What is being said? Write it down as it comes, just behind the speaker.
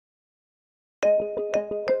Hi,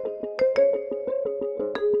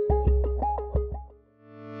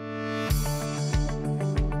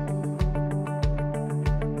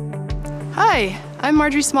 I'm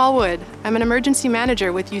Marjorie Smallwood. I'm an emergency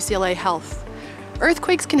manager with UCLA Health.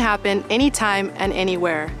 Earthquakes can happen anytime and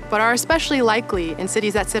anywhere, but are especially likely in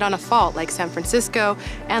cities that sit on a fault like San Francisco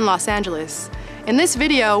and Los Angeles. In this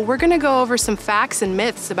video, we're going to go over some facts and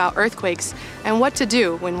myths about earthquakes and what to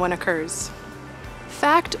do when one occurs.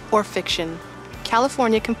 Fact or fiction?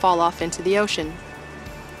 California can fall off into the ocean.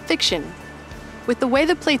 Fiction. With the way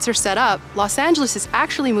the plates are set up, Los Angeles is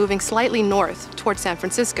actually moving slightly north towards San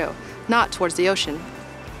Francisco, not towards the ocean.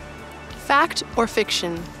 Fact or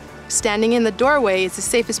fiction? Standing in the doorway is the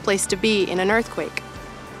safest place to be in an earthquake.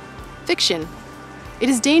 Fiction. It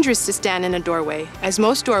is dangerous to stand in a doorway, as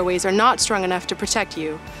most doorways are not strong enough to protect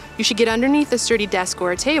you. You should get underneath a sturdy desk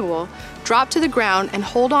or a table, drop to the ground, and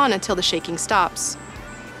hold on until the shaking stops.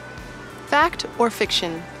 Fact or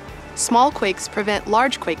fiction? Small quakes prevent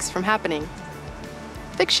large quakes from happening.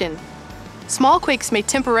 Fiction. Small quakes may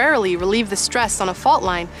temporarily relieve the stress on a fault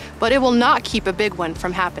line, but it will not keep a big one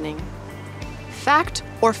from happening. Fact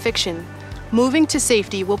or fiction? Moving to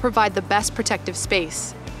safety will provide the best protective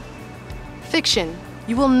space. Fiction.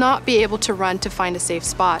 You will not be able to run to find a safe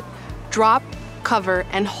spot. Drop, cover,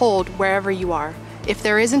 and hold wherever you are. If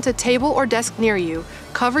there isn't a table or desk near you,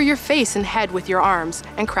 cover your face and head with your arms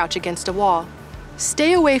and crouch against a wall.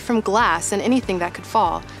 Stay away from glass and anything that could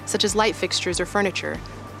fall, such as light fixtures or furniture.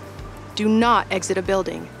 Do not exit a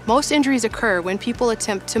building. Most injuries occur when people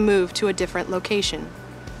attempt to move to a different location.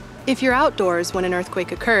 If you're outdoors when an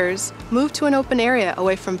earthquake occurs, move to an open area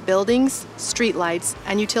away from buildings, streetlights,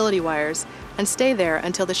 and utility wires, and stay there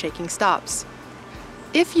until the shaking stops.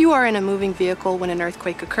 If you are in a moving vehicle when an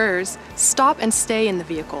earthquake occurs, stop and stay in the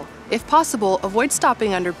vehicle. If possible, avoid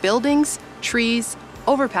stopping under buildings, trees,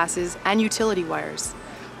 overpasses, and utility wires.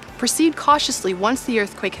 Proceed cautiously once the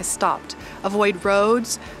earthquake has stopped. Avoid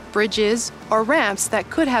roads, bridges, or ramps that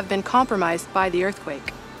could have been compromised by the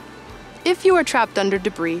earthquake. If you are trapped under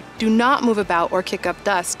debris, do not move about or kick up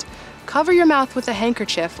dust. Cover your mouth with a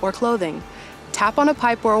handkerchief or clothing. Tap on a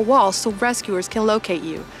pipe or a wall so rescuers can locate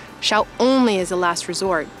you. Shout only as a last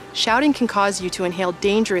resort. Shouting can cause you to inhale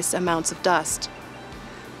dangerous amounts of dust.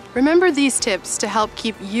 Remember these tips to help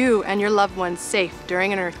keep you and your loved ones safe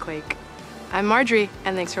during an earthquake. I'm Marjorie,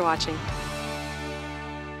 and thanks for watching.